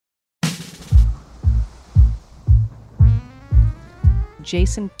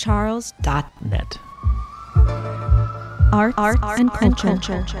jasoncharles.net. Art and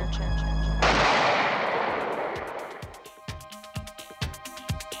culture.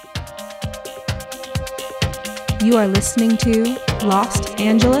 You are listening to Lost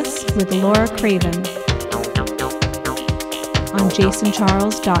Angeles with Laura Craven on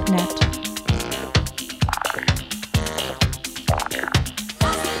jasoncharles.net.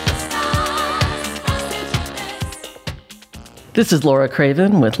 This is Laura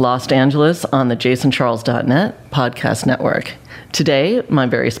Craven with Lost Angeles on the jasoncharles.net podcast network. Today, my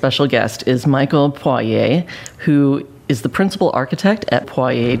very special guest is Michael Poirier, who is the principal architect at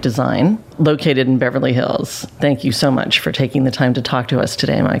Poirier Design, located in Beverly Hills. Thank you so much for taking the time to talk to us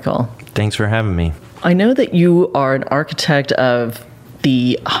today, Michael. Thanks for having me. I know that you are an architect of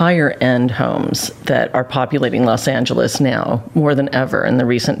the higher-end homes that are populating Los Angeles now, more than ever in the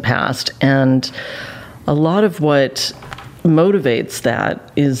recent past. And a lot of what motivates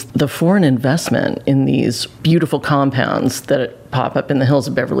that is the foreign investment in these beautiful compounds that pop up in the hills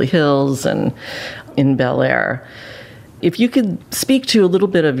of Beverly Hills and in Bel Air. If you could speak to a little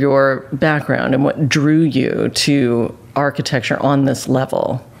bit of your background and what drew you to architecture on this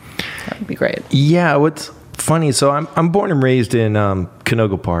level, that would be great. Yeah, what's funny, so I'm born and raised in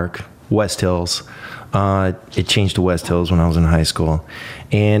Canoga Park, West Hills. It changed to West Hills when I was in high school.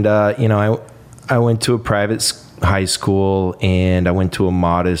 And, I went to a private high school, and I went to a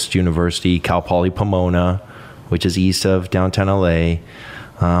modest university, Cal Poly Pomona, which is east of downtown LA.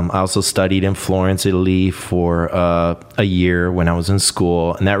 I also studied in Florence, Italy for a year when I was in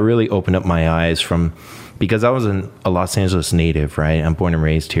school, and that really opened up my eyes because I was a Los Angeles native, right? I'm born and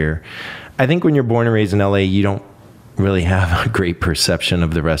raised here. I think when you're born and raised in LA, you don't really have a great perception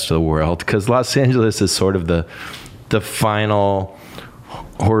of the rest of the world, because Los Angeles is sort of the final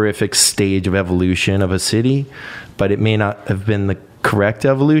horrific stage of evolution of a city, but it may not have been the correct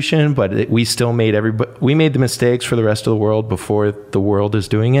evolution, but we still made we made the mistakes for the rest of the world before the world is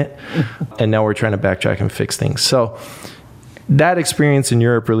doing it. And now we're trying to backtrack and fix things. So that experience in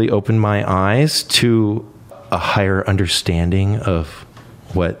Europe really opened my eyes to a higher understanding of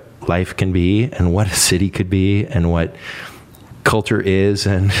what life can be and what a city could be and what culture is,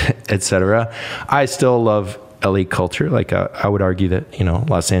 and etc. I still love LA culture. Like I would argue that,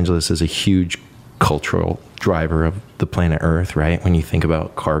 Los Angeles is a huge cultural driver of the planet Earth, right? When you think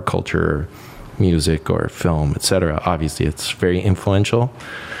about car culture, or music, or film, etc. Obviously, it's very influential.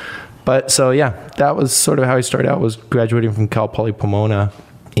 But so, yeah, that was sort of how I started out, was graduating from Cal Poly Pomona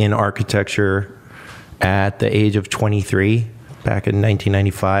in architecture at the age of 23 back in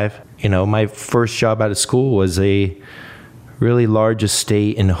 1995. My first job out of school was a really large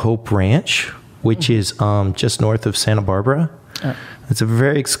estate in Hope Ranch, which is just north of Santa Barbara. It's a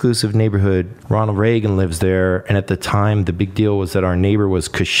very exclusive neighborhood. Ronald Reagan lives there. And at the time, the big deal was that our neighbor was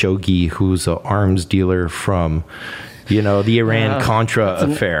Khashoggi, who's an arms dealer from, the Iran-Contra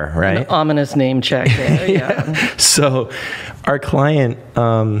affair, right? An ominous name check there, yeah. So our client,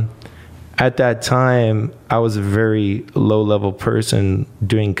 at that time, I was a very low-level person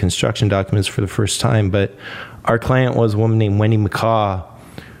doing construction documents for the first time. But our client was a woman named Wendy McCaw,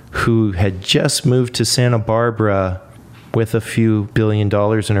 who had just moved to Santa Barbara with a few $1 billion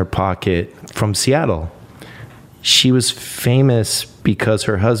in her pocket from Seattle. She was famous because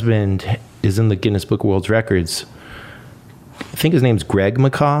her husband is in the Guinness Book of World Records. I think his name's Greg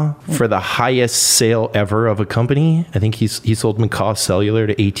McCaw, for the highest sale ever of a company. I think he sold McCaw Cellular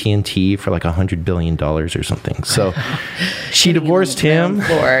to AT&T for like $100 billion or something. So she divorced him.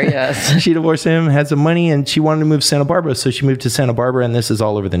 Yes. She divorced him, had some money, and she wanted to move to Santa Barbara. So she moved to Santa Barbara, and this is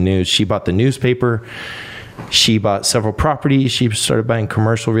all over the news. She bought the newspaper. She bought several properties. She started buying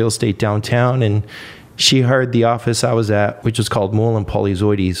commercial real estate downtown, and she hired the office I was at, which was called Moule and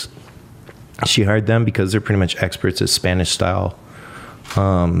Polyzoides. She hired them because they're pretty much experts at Spanish style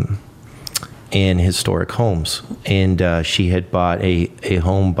and historic homes. And she had bought a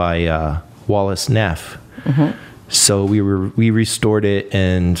home by Wallace Neff. Mm-hmm. So we restored it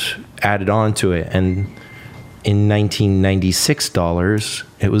and added on to it. And in 1996 dollars,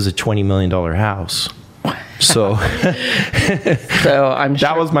 it was a $20 million house. So, I'm sure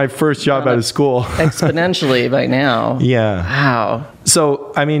that was my first job out of school. Exponentially by now. Yeah. Wow.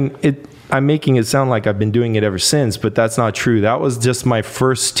 So, I'm making it sound like I've been doing it ever since, but that's not true. That was just my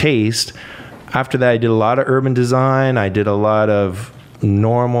first taste. After that, I did a lot of urban design. I did a lot of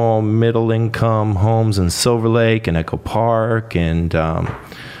normal middle-income homes in Silver Lake and Echo Park and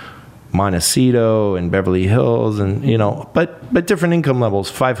Montecito and Beverly Hills, and but different income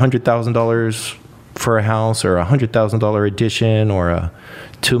levels. $500,000 for a house, or $100,000 addition, or a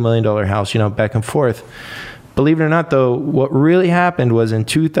 $2 million house. Back and forth. believe it or not, though, what really happened was in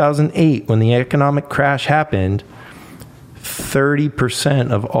 2008, when the economic crash happened,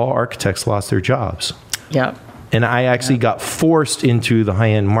 30% of all architects lost their jobs. Yeah. And I actually got forced into the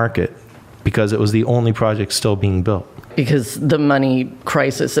high-end market because it was the only project still being built. Because the money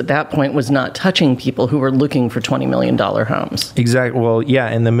crisis at that point was not touching people who were looking for $20 million homes. Exactly. Well, yeah,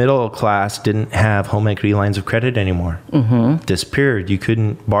 and the middle class didn't have home equity lines of credit anymore. Mm-hmm. Disappeared. You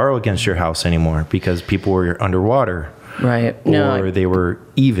couldn't borrow against your house anymore because people were underwater. Right. Or they were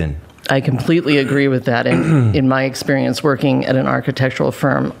even. I completely agree with that. And in my experience working at an architectural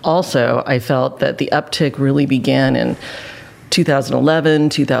firm, also, I felt that the uptick really began in 2011,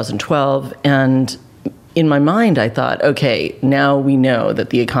 2012, and in my mind, I thought, okay, now we know that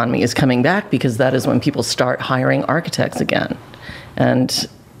the economy is coming back because that is when people start hiring architects again. And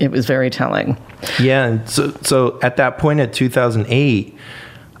it was very telling. Yeah. And so at that point at 2008,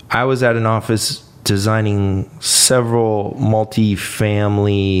 I was at an office designing several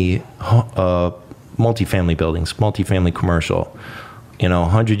multifamily buildings, multifamily commercial,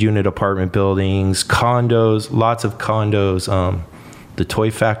 100-unit apartment buildings, condos, lots of condos. The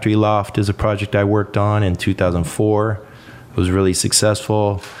Toy Factory Loft is a project I worked on in 2004. It was really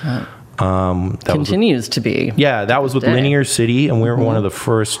successful. Continues to be. Yeah, that was with Linear City, and we were one of the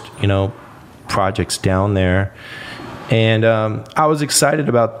first, projects down there. And I was excited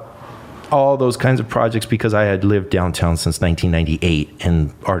about all those kinds of projects because I had lived downtown since 1998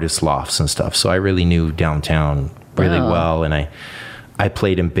 in artist lofts and stuff. So I really knew downtown really well, and I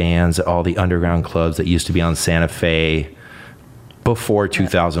played in bands at all the underground clubs that used to be on Santa Fe before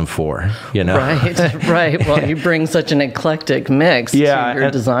 2004, Right. Well, you bring such an eclectic mix to your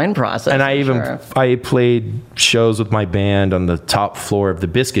design process. And I played shows with my band on the top floor of the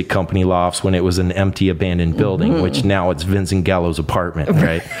Biscuit Company lofts when it was an empty, abandoned building, which now it's Vincent Gallo's apartment,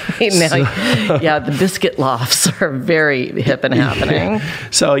 right? The Biscuit lofts are very hip and happening.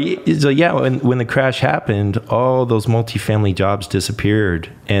 So when the crash happened, all those multifamily jobs disappeared.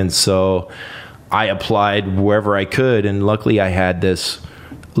 And so I applied wherever I could, and luckily I had this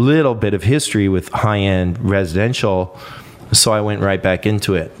little bit of history with high-end residential, so I went right back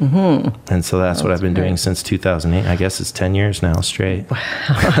into it. Mm-hmm. And so that's what I've been doing since 2008. I guess it's 10 years now straight.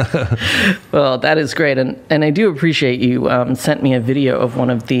 Wow. Well, that is great. And I do appreciate you sent me a video of one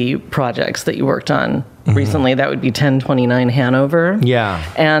of the projects that you worked on recently. That would be 1029 Hanover. Yeah.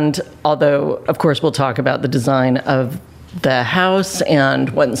 And although, of course, we'll talk about the design of the house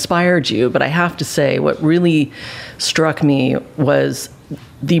and what inspired you, but I have to say what really struck me was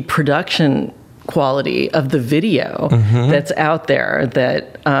the production quality of the video that's out there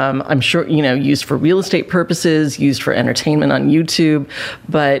that I'm sure, used for real estate purposes, used for entertainment on YouTube,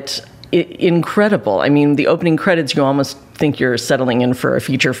 but incredible. I mean, the opening credits, you almost think you're settling in for a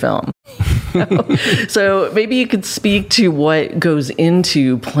feature film. So maybe you could speak to what goes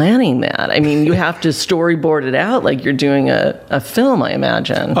into planning that. I mean, you have to storyboard it out like you're doing a film, I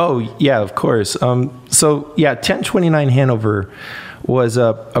imagine. Oh, yeah, of course. 1029 Hanover was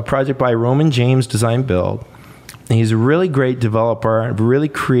a project by Roman James Design Build. He's a really great developer, a really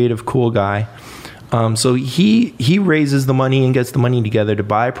creative, cool guy. So he raises the money and gets the money together to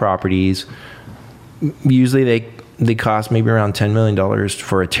buy properties. Usually they cost maybe around $10 million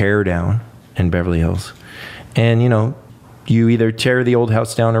for a tear down in Beverly Hills. And, you either tear the old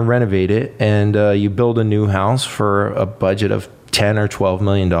house down or renovate it, and you build a new house for a budget of $10 or $12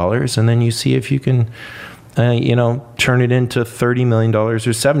 million, and then you see if you can, turn it into $30 million or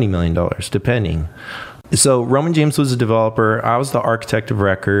 $70 million, depending. So Roman James was a developer. I was the architect of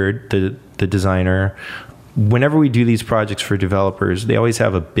record, the designer. Whenever we do these projects for developers, they always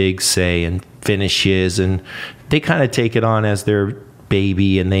have a big say in finishes, and they kind of take it on as their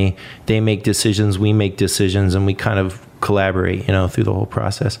baby, and they make decisions, we make decisions, and we kind of collaborate, through the whole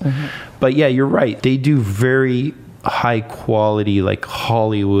process. But yeah, you're right. They do very high quality, like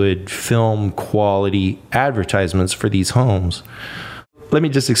Hollywood film quality advertisements for these homes. Let me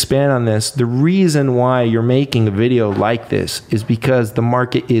just expand on this. The reason why you're making a video like this is because the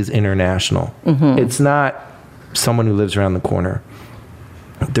market is international. It's not someone who lives around the corner.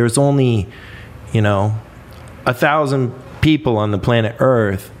 There's only, 1,000 people on the planet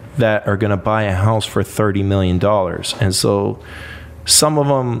Earth that are going to buy a house for $30 million. And so some of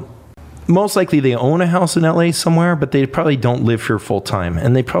them, most likely they own a house in LA somewhere, but they probably don't live here full time,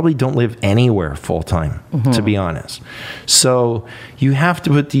 and they probably don't live anywhere full time, to be honest. So you have to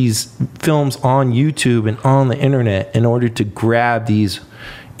put these films on YouTube and on the internet in order to grab these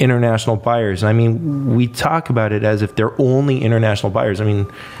international buyers. I mean, we talk about it as if they're only international buyers. I mean,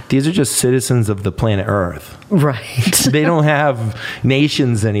 these are just citizens of the planet Earth. Right. They don't have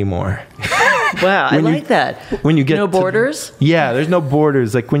nations anymore. Wow, I When you- like that. when you get no to- borders. Yeah, there's no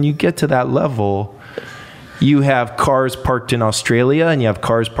borders. Like when you get to that level, you have cars parked in Australia, and you have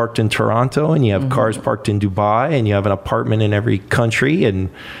cars parked in Toronto, and you have cars parked in Dubai, and you have an apartment in every country, and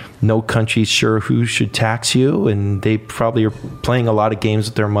no country's sure who should tax you, and they probably are playing a lot of games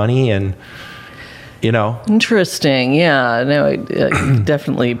with their money, and Interesting. Yeah. No, I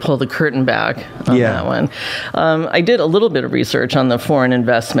definitely pull the curtain back on Yeah. that one. I did a little bit of research on the foreign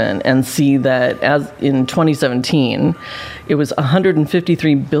investment and see that as in 2017, it was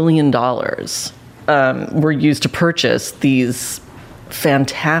 $153 billion were used to purchase these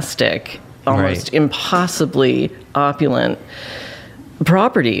fantastic, almost Right. impossibly opulent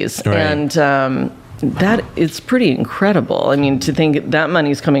properties. Right. And that it's pretty incredible. I mean, to think that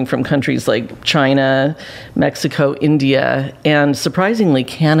money's coming from countries like China, Mexico, India, and surprisingly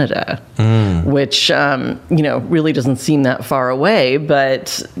Canada, which really doesn't seem that far away.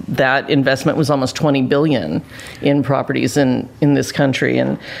 But that investment was almost $20 billion in properties in this country,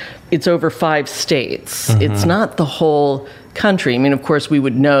 and it's over 5 states. It's not the whole country. I mean, of course, we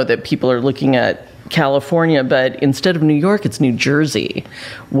would know that people are looking at California, but instead of New York, it's New Jersey,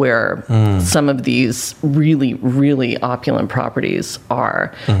 where some of these really, really opulent properties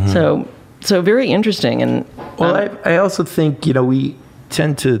are. So very interesting. And Well, I also think, we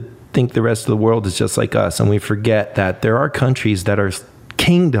tend to think the rest of the world is just like us, and we forget that there are countries that are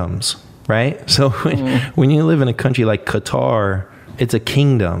kingdoms, right? So when you live in a country like Qatar, it's a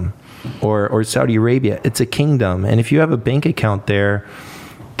kingdom, or Saudi Arabia, it's a kingdom. And if you have a bank account there,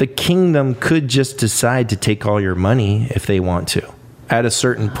 the kingdom could just decide to take all your money if they want to at a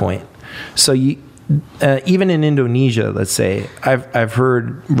certain point. So even in Indonesia, let's say, I've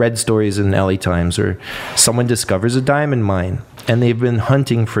read stories in LA Times where someone discovers a diamond mine, and they've been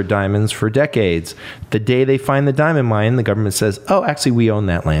hunting for diamonds for decades. The day they find the diamond mine, the government says, "Oh, actually, we own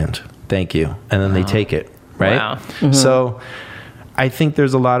that land. Thank you," and then they take it. Right. Wow. So I think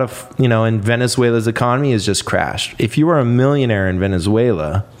there's a lot of, and Venezuela's economy has just crashed. If you are a millionaire in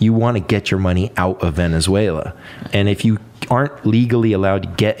Venezuela, you want to get your money out of Venezuela. And if you aren't legally allowed to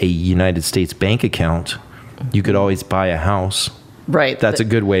get a United States bank account, you could always buy a house. right. That's a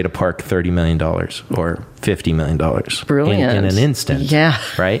good way to park $30 million or $50 million Brilliant. in an instant. Yeah.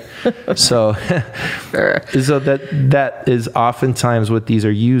 Right? So, Sure. so that is oftentimes what these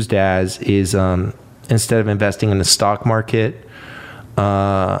are used as is instead of investing in the stock market,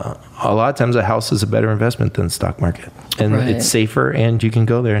 a lot of times a house is a better investment than the stock market, and Right. it's safer, and you can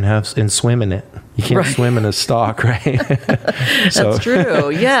go there and swim in it. You can't Right. swim in a stock, right? That's true.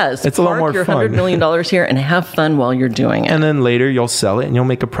 Yes. It's a lot Park more your fun. $100 million here and have fun while you're doing it. And then later you'll sell it and you'll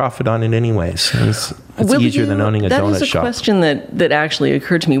make a profit on it anyways. It's Will easier than owning a that donut is a shop. question that actually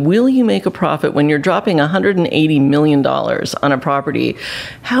occurred to me. Will you make a profit when you're dropping $180 million on a property?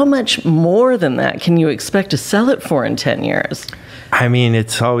 How much more than that can you expect to sell it for in 10 years? I mean, I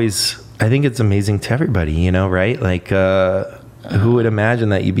think it's amazing to everybody, right? Like, who would imagine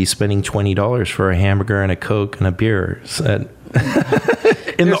that you'd be spending $20 for a hamburger and a Coke and a beer?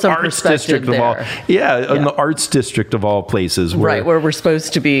 In There's the some arts perspective district of all, there. in the arts district of all places. Right, where we're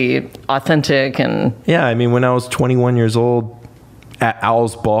supposed to be authentic and Yeah, I mean, when I was 21 years old at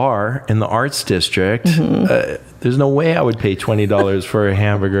Owl's Bar in the arts district, there's no way I would pay $20 for a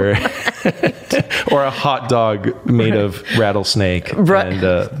hamburger or a hot dog made of rattlesnake Right.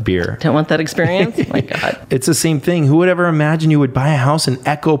 and beer. don't want that experience. Oh my God. It's the same thing. Who would ever imagine you would buy a house in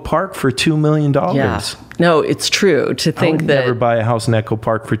Echo Park for $2 million? Yeah. No, it's true to I think would that never buy a house in Echo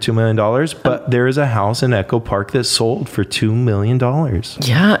Park for $2 million, but there is a house in Echo Park that sold for $2 million.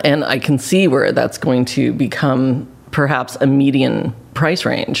 Yeah, and I can see where that's going to become perhaps a median price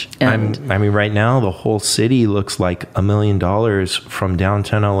range. And I mean, right now, the whole city looks like $1 million from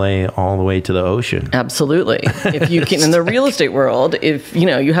downtown LA all the way to the ocean. absolutely. If you can, in the real estate world, if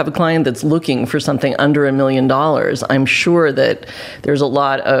you have a client that's looking for something under $1 million, I'm sure that there's a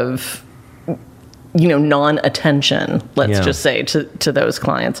lot of non-attention, let's Yeah. just say, to those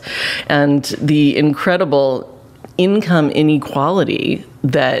clients. And the incredible income inequality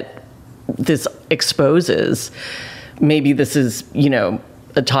that this exposes, maybe this is,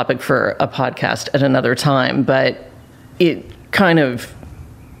 a topic for a podcast at another time, but it kind of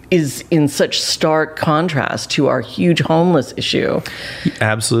is in such stark contrast to our huge homeless issue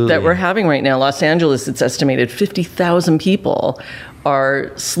Absolutely. that we're having right now. Los Angeles, it's estimated 50,000 people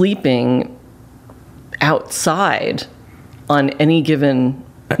are sleeping outside on any given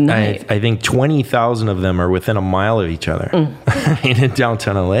night. I think 20,000 of them are within a mile of each other. I mean, in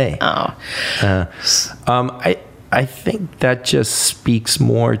downtown LA. Oh, I think that just speaks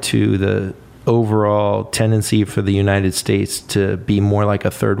more to the overall tendency for the United States to be more like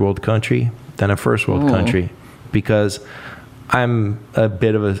a third world country than a first world country, because I'm a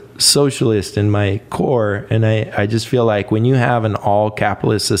bit of a socialist in my core, and I just feel like when you have an all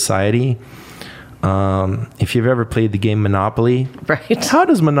capitalist society, if you've ever played the game Monopoly, right? How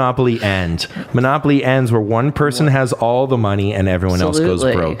does Monopoly end? Monopoly ends where one person has all the money and everyone else goes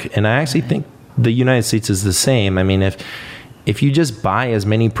broke. And I actually think the United States is the same. I mean, if you just buy as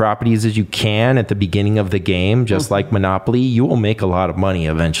many properties as you can at the beginning of the game, just like Monopoly, you will make a lot of money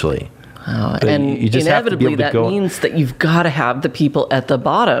eventually. And you just inevitably that means that you've got to have the people at the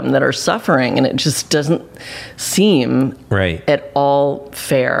bottom that are suffering, and it just doesn't seem at all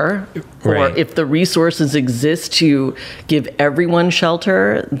fair. Or if the resources exist to give everyone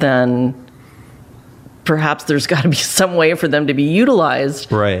shelter, then perhaps there's got to be some way for them to be utilized,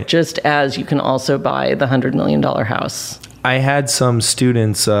 just as you can also buy the $100 million house. I had some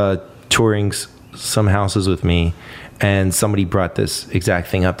students touring some houses with me, and somebody brought this exact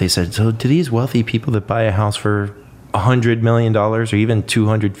thing up. They said, so do these wealthy people that buy a house for $100 million or even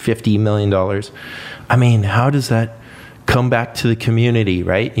 $250 million, I mean, how does that come back to the community,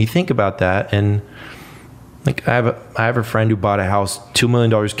 right? You think about that, and like I have a friend who bought a house, $2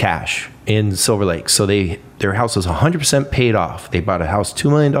 million cash in Silver Lake. So their house was 100% paid off. They bought a house, $2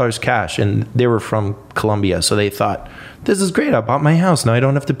 million cash, and they were from Colombia. So they thought, this is great. I bought my house. Now I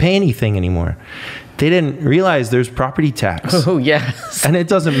don't have to pay anything anymore. They didn't realize there's property tax. Oh, yes. And it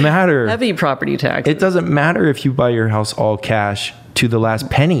doesn't matter. Heavy property tax. It doesn't matter if you buy your house all cash to the last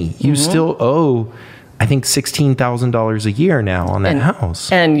penny. You still owe, I think, $16,000 a year now on that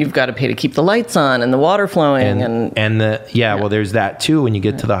house. And you've got to pay to keep the lights on and the water flowing. Well, there's that too when you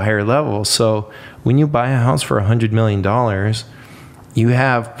get to the higher level. So when you buy a house for $100 million, you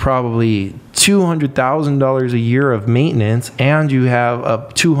have probably $200,000 a year of maintenance, and you have a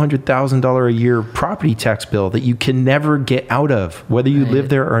 $200,000 a year property tax bill that you can never get out of, whether you live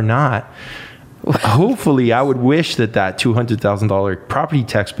there or not. Hopefully, I would wish that $200,000 property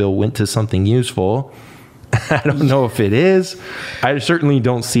tax bill went to something useful. I don't know if it is. I certainly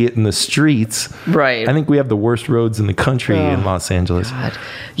don't see it in the streets. Right. I think we have the worst roads in the country in Los Angeles. God.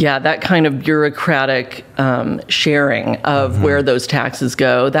 Yeah, that kind of bureaucratic sharing of where those taxes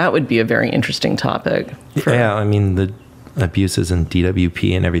go, that would be a very interesting topic. Yeah, I mean, the abuses in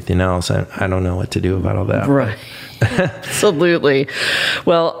DWP and everything else, I don't know what to do about all that. Right. Absolutely.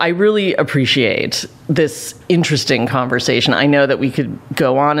 Well, I really appreciate this interesting conversation. I know that we could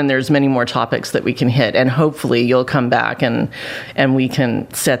go on, and there's many more topics that we can hit, and hopefully you'll come back and we can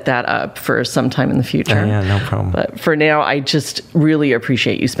set that up for some time in the future. Yeah, no problem. But for now, I just really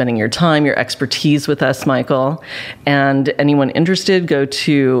appreciate you spending your time, your expertise with us, Michael. And anyone interested, go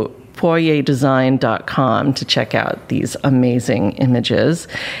to poirierdesign.com to check out these amazing images.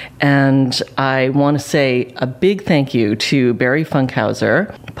 And I want to say a big thank you to Barry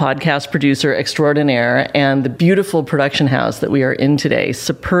Funkhauser, podcast producer extraordinaire, and the beautiful production house that we are in today,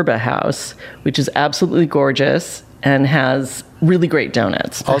 Superba House, which is absolutely gorgeous and has really great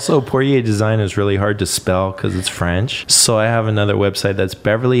donuts. Also, Poirier Design is really hard to spell because it's French. So I have another website that's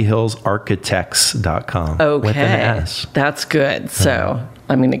BeverlyHillsArchitects.com with an S. That's good. So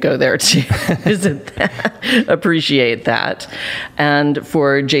I'm going to go there to visit that. Appreciate that. And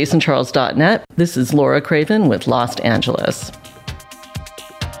for JasonCharles.net, this is Laura Craven with Los Angeles.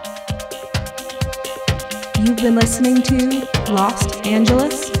 You've been listening to Lost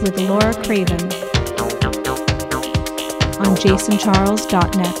Angeles with Laura Craven on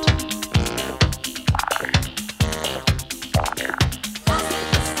JasonCharles.net.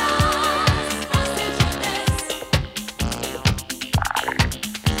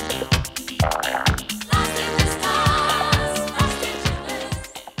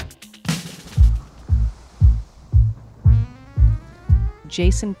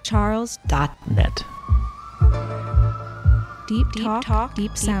 JasonCharles.net. Deep talk,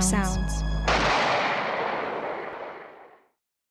 deep sounds.